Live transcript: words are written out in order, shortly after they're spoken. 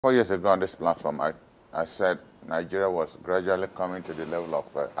4 years ago on this platform, I said Nigeria was gradually coming to the level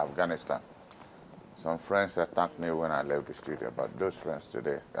of Afghanistan. Some friends attacked me when I left the studio, but those friends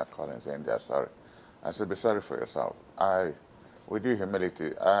today are calling saying they're sorry. I said, be sorry for yourself. With due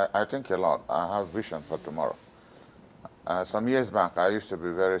humility, I think a lot. I have vision for tomorrow. Some years back, I used to be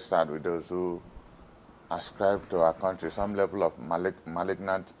very sad with those who ascribe to our country some level of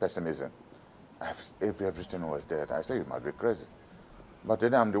malignant pessimism. If everything was dead, I say you must be crazy. But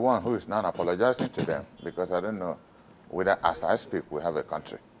today I'm the one who is now apologizing to them because I don't know whether, as I speak, we have a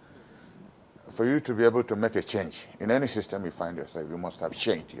country. For you to be able to make a change in any system you find yourself, you must have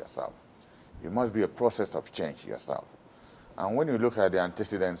changed yourself. It must be a process of change yourself. And when you look at the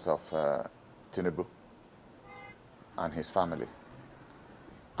antecedents of Tinubu and his family,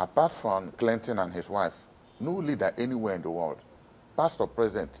 apart from Clinton and his wife, no leader anywhere in the world, past or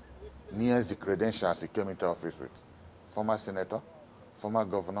present, nears the credentials he came into office with. Former senator, former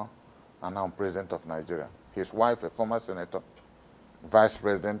governor, and now president of Nigeria. His wife, a former senator, vice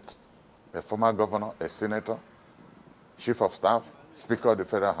president, a former governor, a senator, chief of staff, speaker of the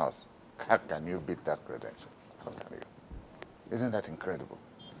federal house. How can you beat that credential? How can you? Isn't that incredible?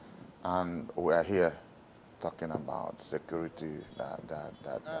 And we are here talking about security,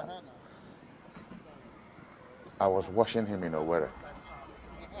 that. I was watching him in Owerri.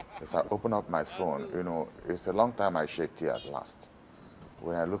 If I open up my phone, you know, it's a long time I shed tears last.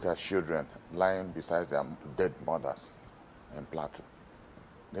 When I look at children lying beside their dead mothers in Plateau.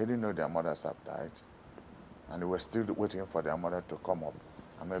 They didn't know their mothers have died. And they were still waiting for their mother to come up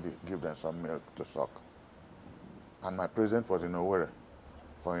and maybe give them some milk to suck. And my president was in Owerri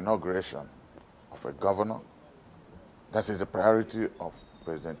for inauguration of a governor. That is the priority of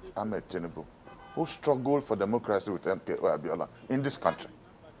President Ahmed Tinubu, who struggled for democracy with MKO Abiola in this country.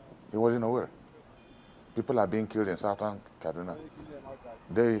 He was in Owerri. People are being killed in southern Kaduna.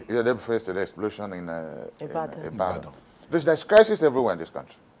 They faced the explosion in Ibadan. There's crisis everywhere in this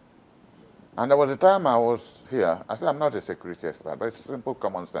country. And there was a time I was here. I said I'm not a security expert, but it's simple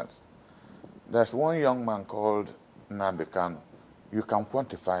common sense. There's one young man called Nnamdi Kanu. You can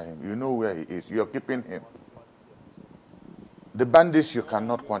quantify him. You know where he is. You're keeping him. The bandits you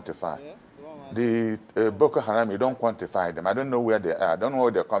cannot quantify. The Boko Haram, you don't quantify them. I don't know where they are. I don't know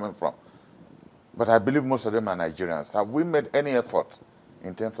where they're coming from. But I believe most of them are Nigerians. Have we made any effort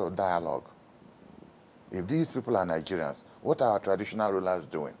in terms of dialogue? If these people are Nigerians, what are our traditional rulers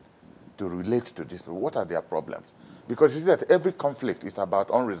doing to relate to these people? What are their problems? Because you see that every conflict is about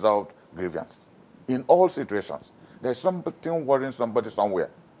unresolved grievance. In all situations, there's something worrying somebody somewhere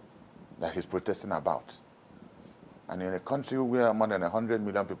that he's protesting about. And in a country where more than 100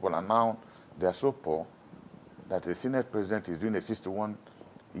 million people are now, they are so poor that the Senate president is doing a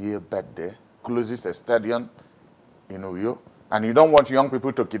 61-year birthday, closes a stadium in Uyo, and you don't want young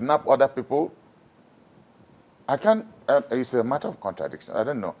people to kidnap other people. I can't, it's a matter of contradiction. I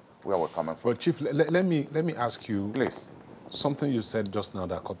don't know where we're coming from. Well, Chief, let me ask you, please, something you said just now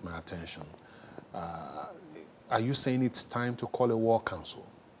that caught my attention. Are you saying it's time to call a war council?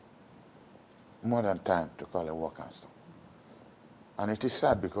 More than time to call a war council. And it is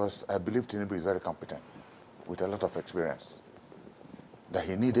sad because I believe Tinubu is very competent with a lot of experience, that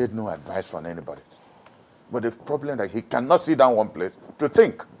he needed no advice from anybody. But the problem is that he cannot sit down one place to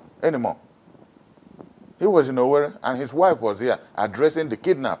think anymore. He was in Owerri, and his wife was here addressing the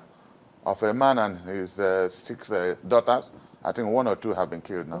kidnap of a man and his 6 daughters. I think 1 or 2 have been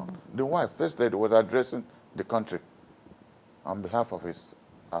killed now. The wife, first lady, was addressing the country on behalf of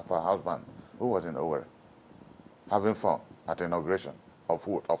her husband, who was in Owerri, having fun at inauguration of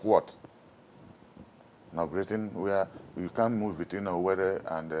what? Inaugurating where you can't move between Owerri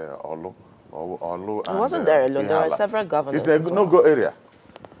and Olu. It wasn't there alone. There were several governors. It's a no-go area.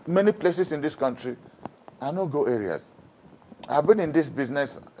 Many places in this country are no-go areas. I've been in this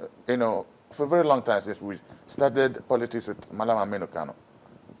business, you know, for a very long time since we started politics with Malam Aminu Kano.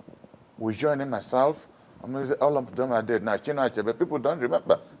 We joined in myself. All of them are dead now. Chinua Achebe, people don't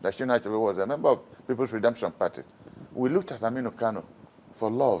remember that Chinua Achebe was a member of People's Redemption Party. We looked at Aminu Kano for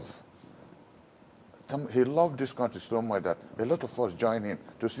love. He loved this country so much that a lot of us joined him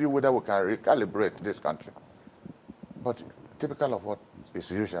to see whether we can recalibrate this country. But typical of what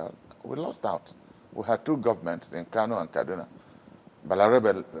is usual, we lost out. We had 2 governments in Kano and Kaduna.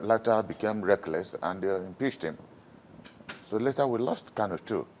 Balarabe later became reckless and they impeached him. So later we lost Kano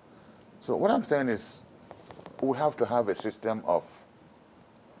too. So what I'm saying is we have to have a system of,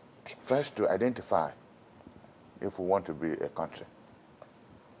 first to identify if we want to be a country.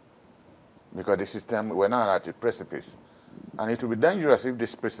 Because the system, we're now at a precipice. And it will be dangerous if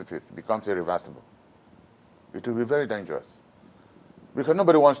this precipice becomes irreversible. It will be very dangerous. Because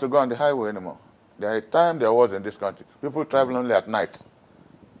nobody wants to go on the highway anymore. There was in this country, people travel only at night.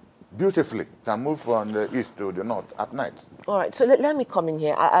 Beautifully, can move from the east to the north at night. All right, so let me come in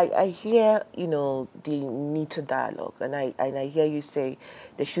here. I hear, you know, the need to dialogue, and I hear you say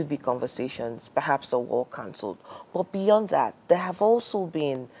there should be conversations, perhaps a war cancelled. But beyond that, there have also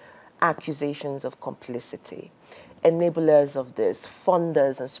been accusations of complicity, enablers of this,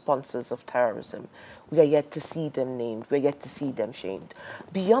 funders and sponsors of terrorism. We are yet to see them named. We're yet to see them shamed.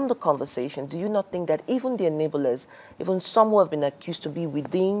 Beyond the conversation, do you not think that even the enablers, even some who have been accused to be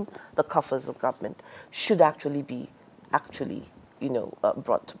within the coffers of government, should actually be, you know,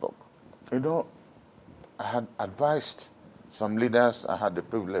 brought to book? You know, I had advised some leaders, I had the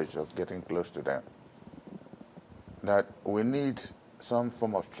privilege of getting close to them, that we need some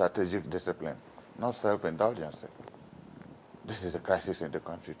form of strategic discipline, not self-indulgence. This is a crisis in the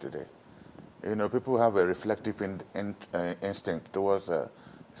country today. You know, people have a reflective instinct towards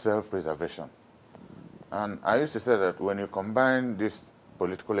self-preservation. And I used to say that when you combine this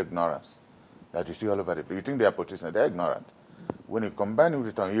political ignorance that you see all over the place, you think they are politicians, they're ignorant. When you combine it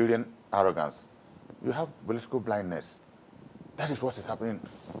with unyielding arrogance, you have political blindness. That is what is happening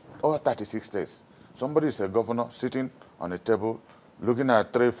all 36 states. Somebody is a governor sitting on a table looking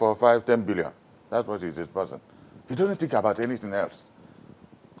at 3, 4, 5, 10 billion. That's what he's disbursing. He doesn't think about anything else.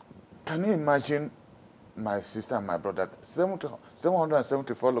 Can you imagine my sister and my brother,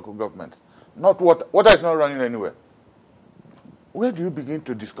 774 local governments, water is not running anywhere. Where do you begin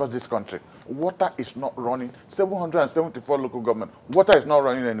to discuss this country? Water is not running, 774 local governments, water is not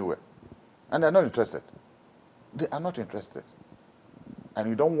running anywhere. And they're not interested. They are not interested. And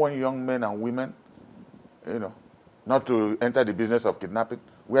you don't want young men and women, you know, not to enter the business of kidnapping,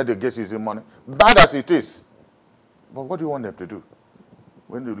 where they get easy money, bad as it is. But what do you want them to do?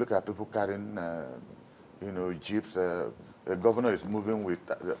 When you look at people carrying, you know, jeeps, a governor is moving with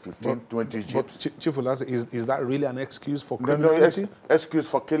 15, 20 jeeps. Chief Ulasi, is that really an excuse for criminality? No, excuse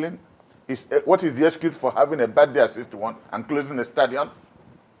for killing. What is the excuse for having a bad day at 61 and closing a stadium?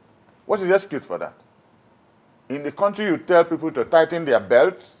 What is the excuse for that? In the country, you tell people to tighten their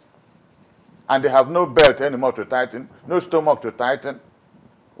belts, and they have no belt anymore to tighten, no stomach to tighten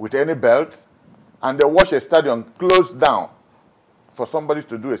with any belt, and they watch a stadium closed down for somebody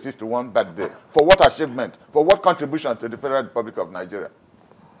to do a 61 bad day. For what achievement? For what contribution to the Federal Republic of Nigeria?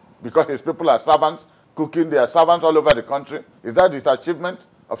 Because his people are servants, cooking, they are servants all over the country. Is that his achievement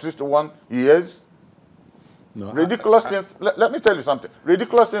of 61 years? No. Ridiculous things. Let me tell you something.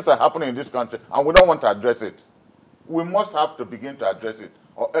 Ridiculous things are happening in this country, and we don't want to address it. We must have to begin to address it,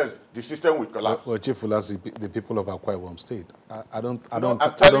 or else the system will collapse. Well, Chief Ulasi, the people of Akwa Ibom State, I don't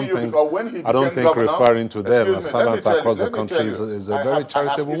think referring to them as servants across the country is a very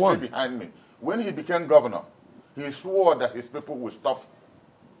charitable one. Behind me. When he became governor, he swore that his people would stop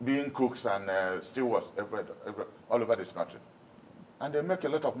being cooks and stewards all over this country. And they make a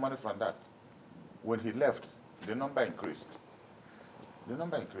lot of money from that. When he left, the number increased. The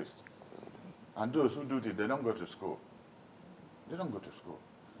number increased. And those who do this, they don't go to school. They don't go to school.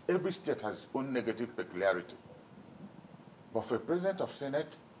 Every state has its own negative peculiarity. But for a president of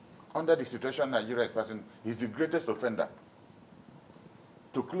Senate, under the situation Nigeria is passing, he's the greatest offender.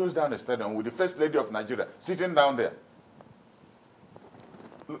 To close down a stadium with the first lady of Nigeria sitting down there.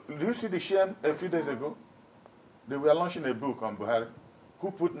 Do you see the shame a few days ago? They were launching a book on Buhari,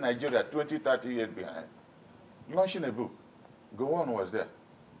 who put Nigeria 20, 30 years behind. Launching a book. Gowon was there.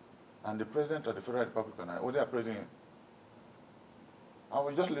 And the president of the Federal Republic and I was there praising him. I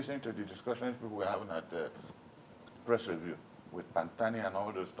was just listening to the discussions people were having at the press review with Pantani and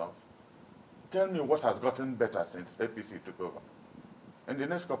all those stuff. Tell me what has gotten better since APC took over. In the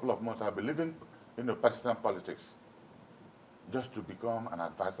next couple of months, I'll be leaving, you know, partisan politics just to become an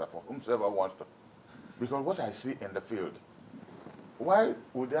advisor for whomsoever wants to. Because what I see in the field, why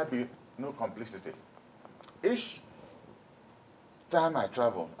would there be no complicity? Each time I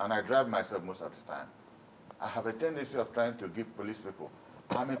travel, and I drive myself most of the time, I have a tendency of trying to give police people,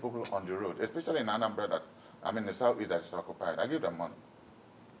 army people on the road, especially in Anambra, that I'm in the southeast that is occupied. I give them money,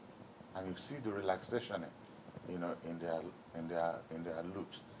 and you see the relaxation, you know, in their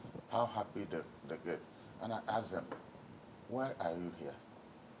looks, how happy they get. And I ask them, why are you here?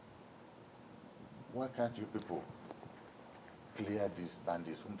 Why can't you people clear these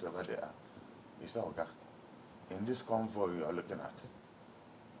bandits, whomsoever they are? He said, okay, in this convoy you are looking at,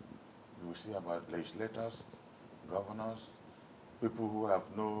 you will see about legislators, governors, people who have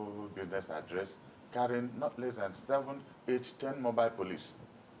no business address, carrying not less than 7, 8, 10 mobile police.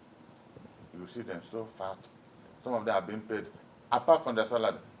 You see them so fat. Some of them are being paid, apart from the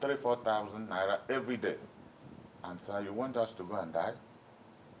salary, 3,000, 4,000 naira every day. And so you want us to go and die?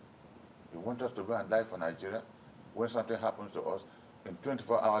 want us to go and die for Nigeria? When something happens to us, in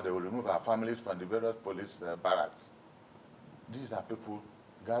 24 hours they will remove our families from the various police barracks. These are people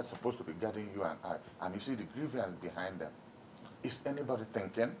God's supposed to be guarding you and I. And you see the grievance behind them. Is anybody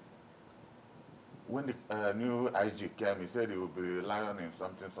thinking? When the new IG came, he said he would be relying in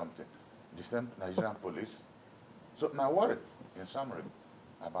something. The same Nigerian police. So my worry, in summary,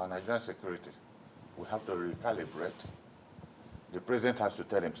 about Nigerian security, we have to recalibrate. The president has to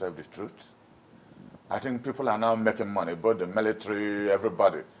tell himself the truth. I think people are now making money, both the military,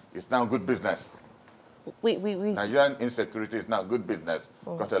 everybody. It's now good business. Nigerian insecurity is now good business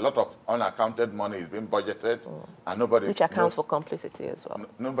because a lot of unaccounted money is being budgeted and nobody which accounts for complicity as well.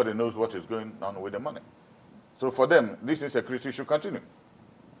 Nobody knows what is going on with the money. So for them, this insecurity should continue.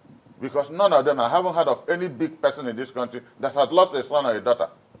 Because none of them, I haven't heard of any big person in this country that has lost a son or a daughter.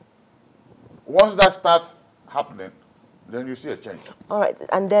 Once that starts happening, then you see a change. All right,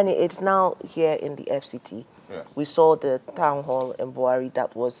 and then it's now here in the FCT. Yes. We saw the town hall in Buhari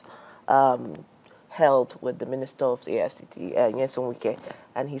that was held with the Minister of the FCT, Wike,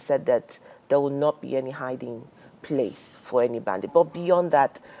 and he said that there will not be any hiding place for any bandit. But beyond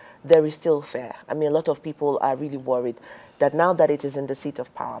that, there is still fear. I mean, a lot of people are really worried that now that it is in the seat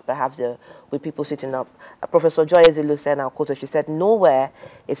of power, perhaps with people sitting up, Professor Joy Ezelu said, and I'll quote her, she said, nowhere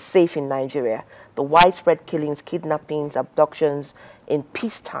is safe in Nigeria. The widespread killings, kidnappings, abductions in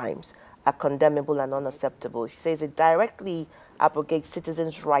peace times are condemnable and unacceptable. She says it directly abrogates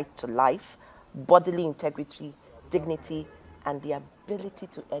citizens' right to life, bodily integrity, dignity, and the ability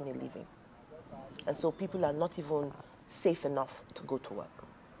to earn a living. And so people are not even safe enough to go to work.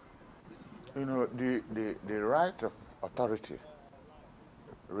 You know, the right of authority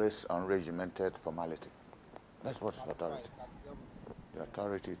rests on regimented formality. That's what is authority. The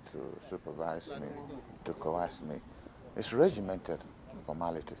authority to supervise me, to coerce me. It's regimented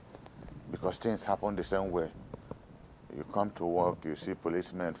formality because things happen the same way. You come to work, you see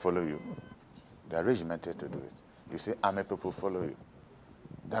policemen follow you. They are regimented to do it. You see army people follow you.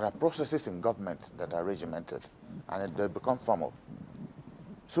 There are processes in government that are regimented and they become formal.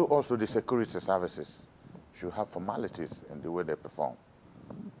 So also the security services should have formalities in the way they perform.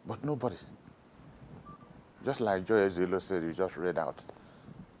 But nobody. Just like Joy Ezelu said, you just read out.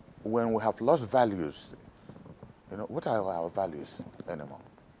 When we have lost values, you know, what are our values anymore?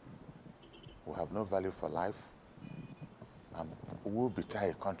 We have no value for life. We'll betray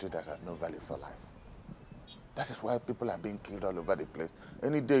a country that has no value for life. That is why people are being killed all over the place.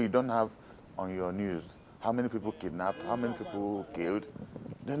 Any day you don't have on your news how many people kidnapped, how many people killed,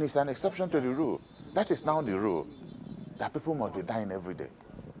 then it's an exception to the rule. That is now the rule, that people must be dying every day.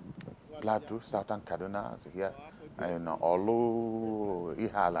 Plateau, Southern Kaduna, here, in Olu,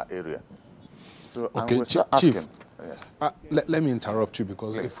 Ihala area. So, okay, Chief, yes. Let me interrupt you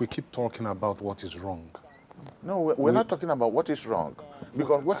because if we keep talking about what is wrong. No, we're not talking about what is wrong,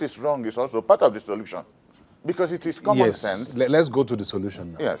 because what is wrong is also part of the solution. Because it is common sense. Let's go to the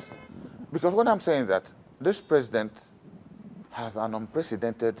solution now. Yes. Because what I'm saying is that this president has an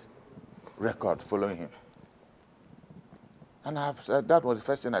unprecedented record following him. And I have said, that was the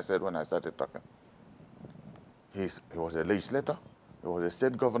first thing I said when I started talking. He was a legislator, he was a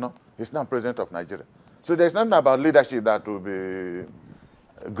state governor, he's now president of Nigeria. So there's nothing about leadership that will be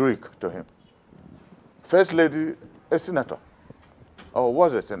Greek to him. First lady, a senator, or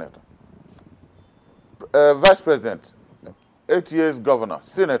was a senator. Vice president, 8 years governor,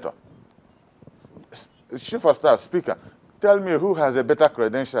 senator, chief of staff, speaker. Tell me who has a better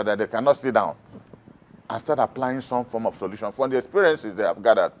credential that they cannot sit down and start applying some form of solution from the experiences they have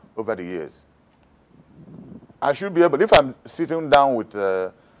gathered over the years. I should be able, if I'm sitting down with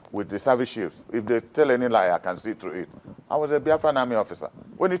the service chiefs, if they tell any lie, I can see through it. I was a Biafran army officer.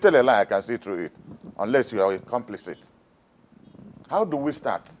 When you tell a lie, I can see through it, unless you are complicit. How do we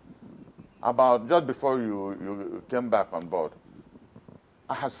start? About just before you came back on board,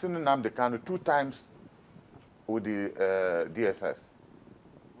 I had seen Nnamdi Kanu 2 times with the DSS.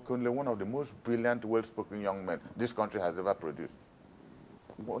 Only one of the most brilliant, well-spoken young men this country has ever produced.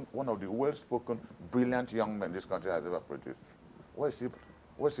 One of the well-spoken, brilliant young men this country has ever produced.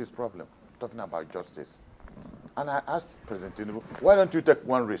 What's his problem? Talking about justice. And I asked President Tinubu, why don't you take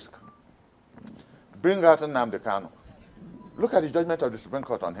one risk? Bring out Nnamdi Kanu. Look at the judgment of the Supreme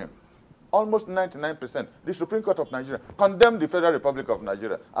Court on him. Almost 99%. The Supreme Court of Nigeria condemned the Federal Republic of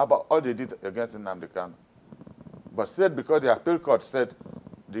Nigeria about all they did against Nnamdi Kanu. But said because the appeal court said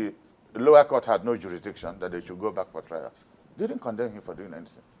the lower court had no jurisdiction, that they should go back for trial. They didn't condemn him for doing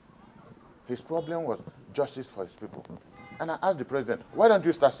anything. His problem was justice for his people. And I asked the president, why don't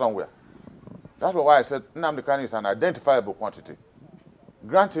you start somewhere? That's why I said Nnamdi Kanu is an identifiable quantity.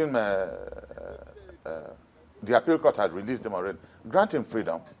 Grant him, the appeal court has released him already. Grant him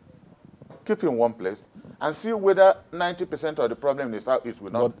freedom, keep him in one place, and see whether 90% of the problem in the Southeast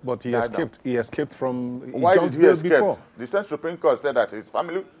will not But he die escaped. down. He escaped from. Why did jumped he bail escape? before. The same Supreme Court said that his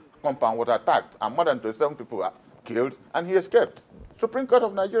family compound was attacked and more than 27 people were killed, and he escaped. Supreme Court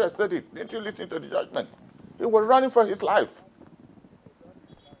of Nigeria said it. Didn't you listen to the judgment? He was running for his life.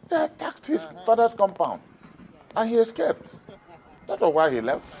 They attacked his father's compound, and he escaped. That's why he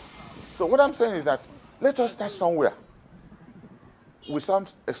left. So what I'm saying is that let us start somewhere with some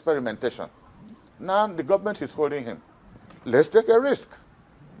experimentation. Now the government is holding him. Let's take a risk.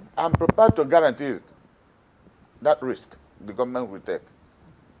 I'm prepared to guarantee that risk the government will take,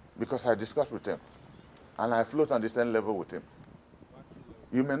 because I discussed with him and I float on the same level with him.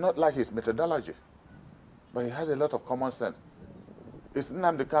 You may not like his methodology, but he has a lot of common sense. Is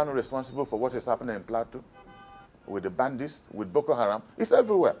Nnamdi Kanu responsible for what is happening in Plateau with the bandits, with Boko Haram? It's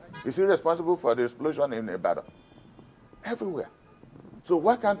everywhere. Is he responsible for the explosion in Ibadan? Everywhere. So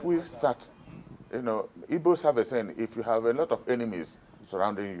why can't we start? You know, Igbos have a saying, if you have a lot of enemies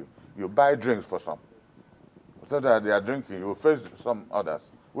surrounding you, you buy drinks for some. So that they are drinking, you face some others.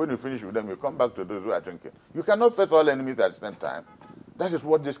 When you finish with them, you come back to those who are drinking. You cannot face all enemies at the same time. That is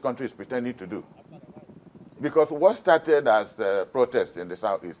what this country is pretending to do. Because what started as protests in the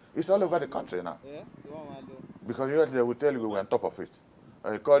Southeast is all over the country now. Because they will tell you we're on top of it.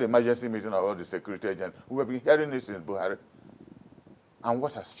 You call the emergency meeting of all the security agents. We have been hearing this since Buhari. And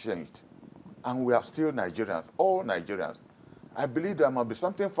what has changed? And we are still Nigerians, all Nigerians. I believe there must be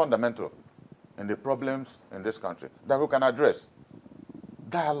something fundamental in the problems in this country that we can address.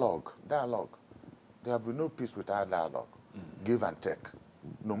 Dialogue. There will be no peace without dialogue. Give and take,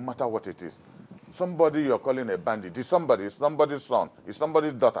 no matter what it is. Somebody you're calling a bandit is somebody's son, is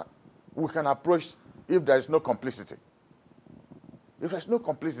somebody's daughter. We can approach if there is no complicity. If there's no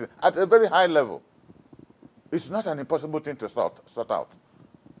complicity at a very high level, it's not an impossible thing to sort out.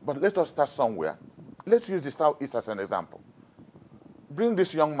 But let us start somewhere. Let's use the Southeast as an example. Bring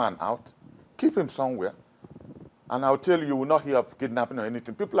this young man out, keep him somewhere, and I'll tell you, you will not hear of kidnapping or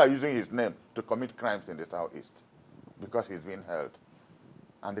anything. People are using his name to commit crimes in the Southeast because he's being held.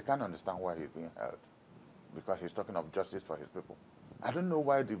 And they can't understand why he's being held, because he's talking of justice for his people. I don't know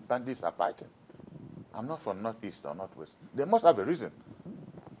why the bandits are fighting. I'm not from Northeast or Northwest. They must have a reason.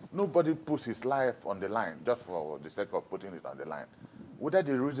 Nobody puts his life on the line just for the sake of putting it on the line. Whether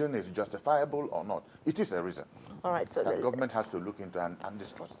the reason is justifiable or not, it is a reason. All right, so the government has to look into and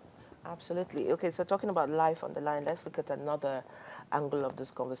discuss. Absolutely. Okay, so talking about life on the line, let's look at another angle of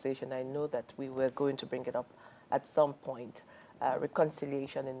this conversation. I know that we were going to bring it up at some point,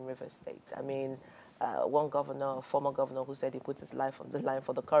 reconciliation in River State. I mean, one governor, a former governor, who said he put his life on the line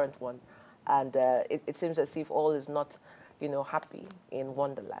for the current one, and it seems as if all is not, happy in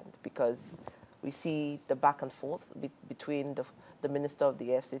Wonderland, because we see the back and forth between the minister of the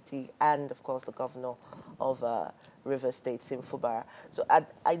FCT and, of course, the governor of River State, Sim Fubara. So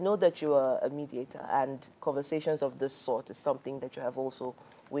I know that you are a mediator, and conversations of this sort is something that you have also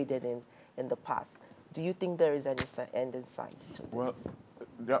waded in the past. Do you think there is any end in sight to this? Well,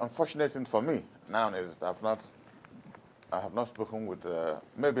 the unfortunate thing for me now is I have not spoken with,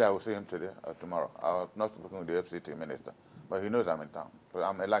 maybe I will see him today or tomorrow. I have not spoken with the FCT minister, but he knows I'm in town. But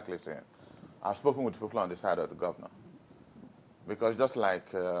I'm likely seeing him. I've spoken with people on the side of the governor. Because just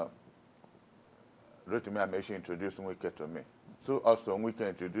like Rotimi Amechi introduced Wike to me, so also Wike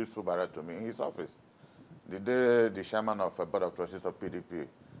introduced Fubara to me in his office. The day the chairman of a board of trustees of PDP,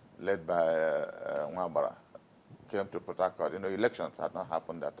 led by Nwabara, came to Port Harcourt, elections had not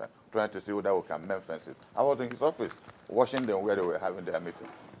happened that time, trying to see whether we can mend fences. I was in his office, watching them where they were having their meeting.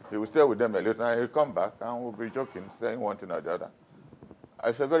 He would stay with them a little, and he'll come back, and we'll be joking, saying one thing or the other.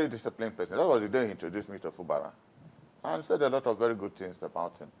 He's a very disciplined person. That was the day he introduced me to Fubara, and said a lot of very good things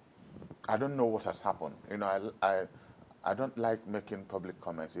about him. I don't know what has happened. I don't like making public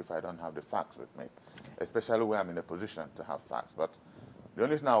comments if I don't have the facts with me, especially when I'm in a position to have facts. But the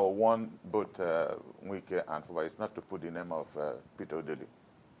only thing I want both Wike and Fubara is not to put the name of Peter Odili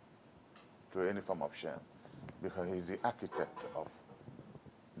to any form of shame, because he's the architect of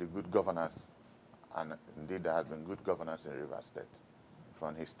the good governance, and indeed there has been good governance in Rivers State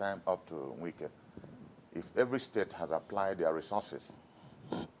from his time up to Wike. If every state has applied their resources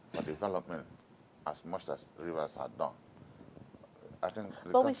for development as much as Rivers had done, I think.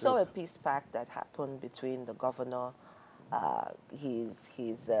 But we saw a peace pact that happened between the governor,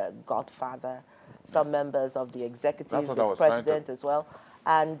 his godfather, some members of the executive, the president as well,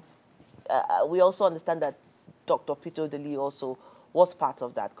 and we also understand that Dr. Peter Odili also was part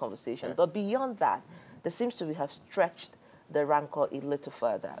of that conversation. Yes. But beyond that, there seems to have stretched the rancor a little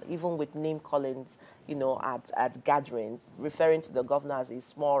further, even with name callings, at gatherings, referring to the governor as a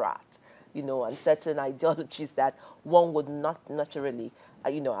small rat, and certain ideologies that one would not naturally,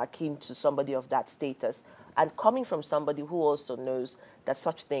 akin to somebody of that status, and coming from somebody who also knows that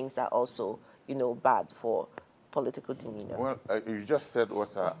such things are also, bad for political demeanor. Well, you just said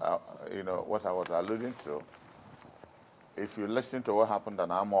what what I was alluding to. If you listen to what happened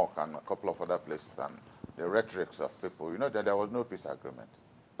in Amok and a couple of other places and the rhetorics of people, you know that there was no peace agreement.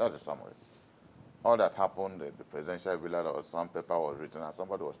 That's the summary. All that happened at the presidential villa, there was some paper was written and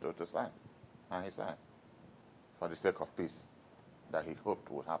somebody was told to sign. And he signed for the sake of peace that he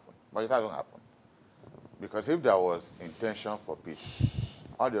hoped would happen. But it hasn't happened. Because if there was intention for peace,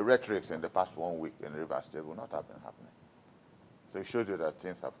 all the rhetorics in the past 1 week in Rivers State would not have been happening. So it shows you that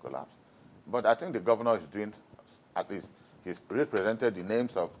things have collapsed. But I think the governor is doing, at least, he's represented the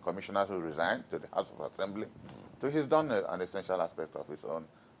names of commissioners who resigned to the House of Assembly. So he's done an essential aspect of his own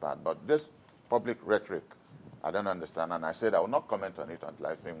part. But this public rhetoric, I don't understand. And I said I will not comment on it until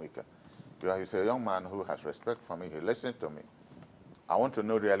I see Wike. Because he's a young man who has respect for me. He listens to me. I want to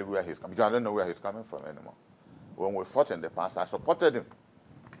know really where he's coming. Because I don't know where he's coming from anymore. When we fought in the past, I supported him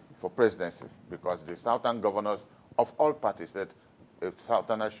for presidency because the southern governors of all parties said if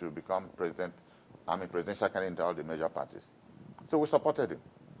Southerners should become presidential candidate in all the major parties. So we supported him.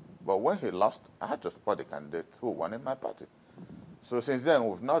 But when he lost, I had to support the candidate who won in my party. So since then,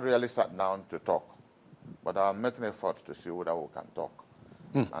 we've not really sat down to talk. But I'm making efforts to see whether we can talk.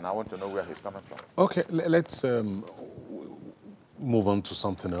 And I want to know where he's coming from. Okay, let's move on to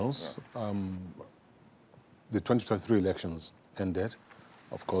something else. Yes. The 2023 elections ended.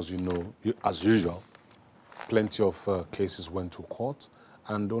 Of course, as usual, plenty of cases went to court.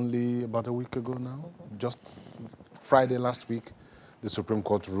 And only about a week ago now, just Friday last week, the Supreme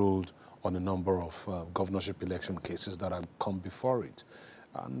Court ruled on a number of governorship election cases that have come before it.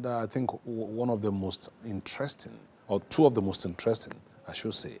 And I think one of the most interesting, or two of the most interesting, I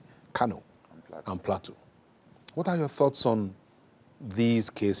should say, Kano and Plateau. What are your thoughts on these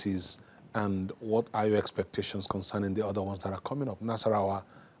cases and what are your expectations concerning the other ones that are coming up, Nasarawa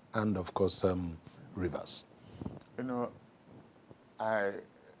and, of course, Rivers?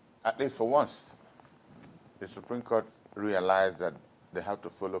 At least for once, the Supreme Court realized that they have to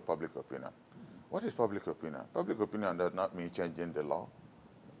follow public opinion. What is public opinion? Public opinion does not mean changing the law,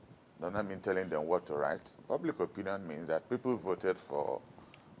 does not mean telling them what to write. Public opinion means that people voted for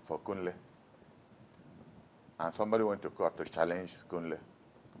Kunle, and somebody went to court to challenge Kunle.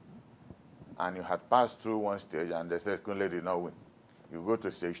 And you had passed through one stage and they said Kunle did not win. You go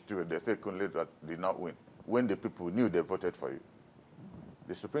to stage 2, they say Kunle did not win, when the people knew they voted for you.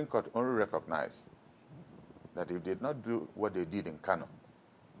 The Supreme Court only recognized that if they did not do what they did in Kano,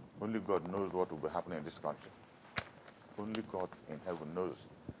 only God knows what will be happening in this country. Only God in heaven knows.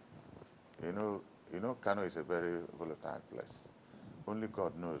 Kano is a very volatile place. Only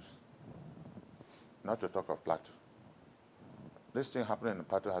God knows. Not to talk of Plateau. This thing happening in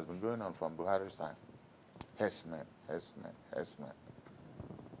Plateau has been going on from Buhari's time. Herdsmen.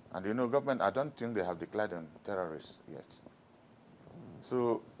 And government, I don't think they have declared them terrorists yet.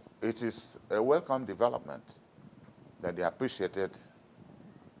 So it is a welcome development that they appreciated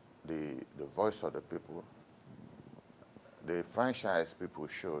the voice of the people, the franchise people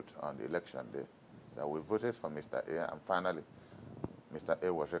showed on the election day, that we voted for Mr. A, and finally, Mr.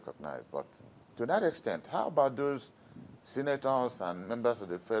 A was recognized. But to that extent, how about those senators and members of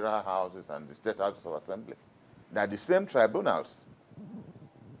the federal houses and the state houses of assembly? That the same tribunals,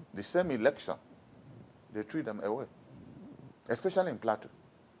 the same election, they threw them away, especially in Plateau.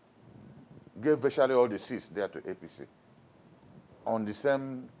 Gave virtually all the seats there to APC on the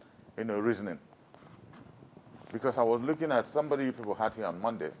same, reasoning. Because I was looking at somebody people had here on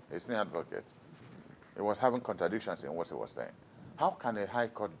Monday, a senior advocate. He was having contradictions in what he was saying. How can a high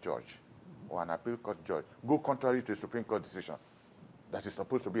court judge or an appeal court judge go contrary to a Supreme Court decision that is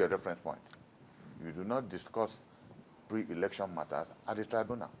supposed to be a reference point? You do not discuss pre-election matters at the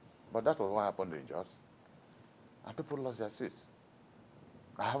tribunal. But that was what happened in Jos. And people lost their seats.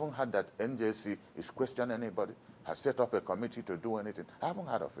 I haven't heard that NJC is questioning anybody, has set up a committee to do anything. I haven't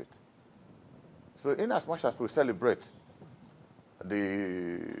heard of it. So in as much as we celebrate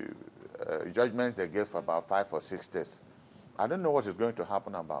the judgment they gave about 5 or 6 states, I don't know what is going to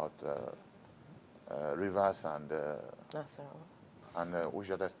happen about Rivers and Nasarawa. And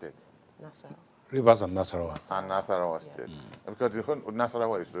which other state? Nasarawa. Rivers and Nasarawa. And Nasarawa State. Because the whole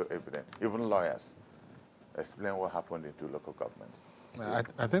Nasarawa is so evident. Even lawyers explain what happened in 2 local governments.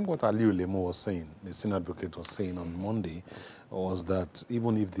 I think what Aliu Lemo was saying, the senior advocate was saying on Monday, was that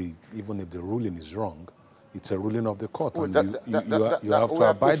even if the ruling is wrong, It's a ruling of the court, Well, and you have to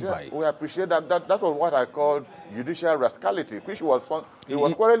abide by it. We appreciate that. That was what I called judicial rascality, which he was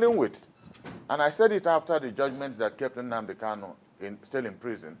quarreling with. And I said it after the judgment that kept Nnamdi Kanu still in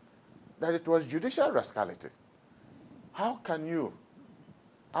prison, that it was judicial rascality. How can you,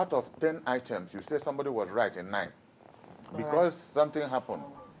 out of 10 items, you say somebody was right in 9? Because something happened.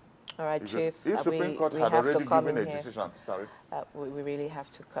 All right, Chief. If Supreme Court had already given a decision, sorry. We really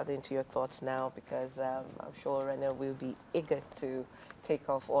have to cut into your thoughts now, because I'm sure Rene will be eager to take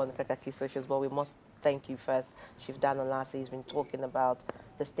off on Kakaki Socials, but we must thank you first. Chief Dan Ulasi has been talking about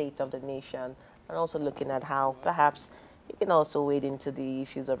the state of the nation and also looking at how perhaps you can also wade into the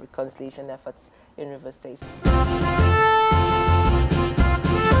issues of reconciliation efforts in Rivers State.